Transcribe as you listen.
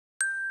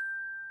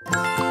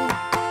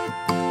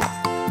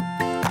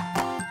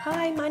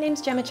Hi, my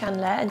name's Gemma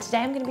Chandler and today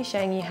I'm going to be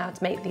showing you how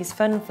to make these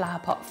fun flower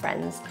pot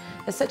friends.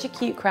 They're such a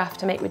cute craft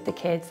to make with the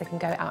kids. They can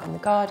go out in the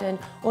garden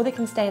or they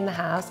can stay in the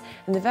house,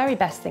 and the very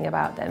best thing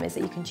about them is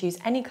that you can choose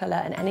any colour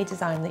and any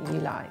design that you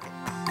like.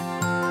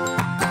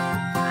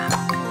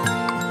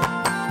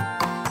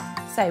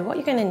 So what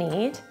you're going to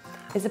need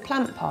is a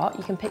plant pot.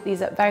 You can pick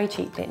these up very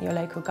cheaply in your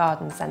local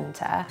garden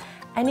centre.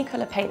 Any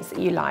colour paints that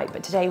you like,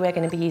 but today we're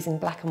going to be using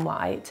black and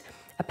white,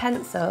 a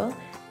pencil,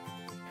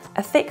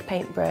 a thick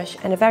paintbrush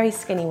and a very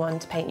skinny one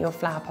to paint your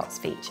flower pot's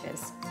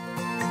features.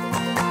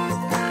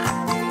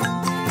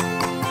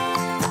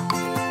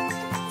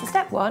 So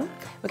step one,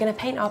 we're going to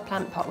paint our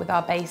plant pot with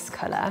our base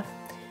colour.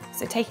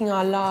 So taking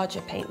our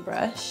larger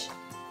paintbrush,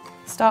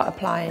 start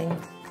applying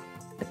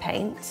the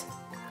paint.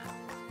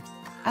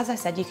 As I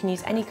said, you can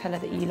use any colour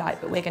that you like,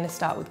 but we're going to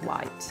start with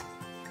white.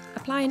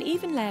 Apply an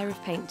even layer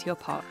of paint to your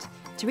pot.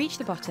 To reach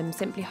the bottom,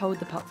 simply hold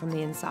the pot from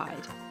the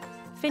inside.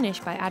 Finish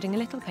by adding a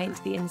little paint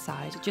to the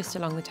inside, just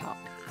along the top.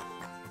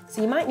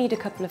 So you might need a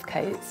couple of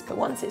coats, but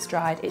once it's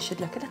dried, it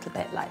should look a little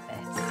bit like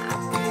this.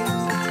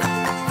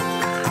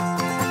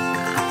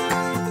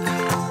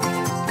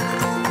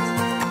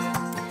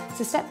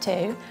 So step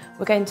two,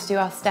 we're going to do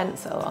our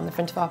stencil on the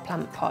front of our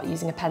plant pot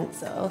using a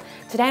pencil.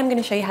 Today I'm going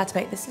to show you how to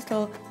make this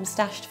little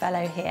moustached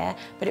fellow here,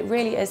 but it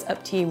really is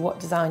up to you what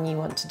design you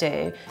want to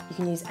do. You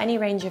can use any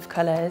range of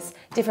colours,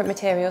 different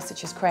materials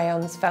such as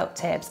crayons, felt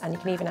tips, and you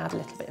can even add a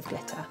little bit of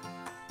glitter.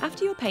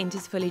 After your paint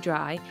is fully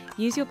dry,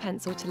 use your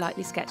pencil to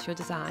lightly sketch your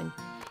design.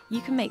 You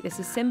can make this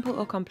as simple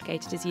or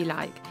complicated as you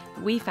like,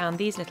 but we found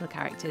these little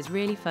characters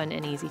really fun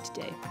and easy to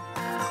do.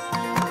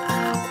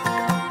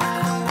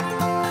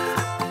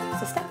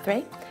 So step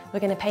three, we're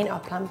going to paint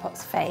our plant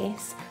pot's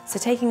face. So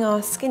taking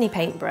our skinny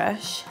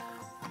paintbrush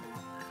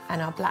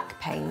and our black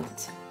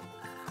paint,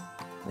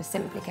 we're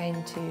simply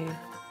going to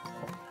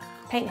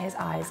paint his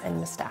eyes and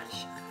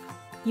moustache.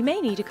 You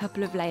may need a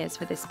couple of layers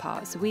for this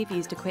part, so we've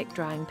used a quick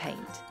drying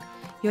paint.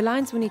 Your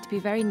lines will need to be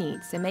very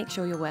neat, so make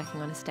sure you're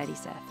working on a steady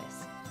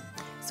surface.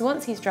 So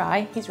once he's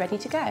dry, he's ready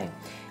to go.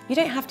 You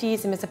don't have to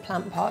use him as a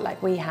plant pot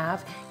like we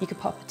have. You could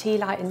pop a tea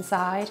light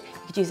inside,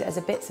 you could use it as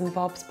a bits and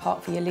bobs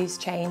pot for your loose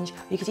change, or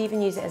you could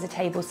even use it as a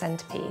table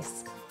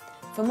centrepiece.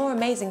 For more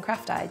amazing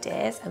craft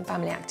ideas and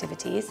family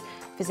activities,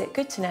 visit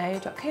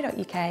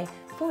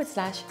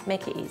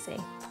goodtoknow.co.uk/make it easy.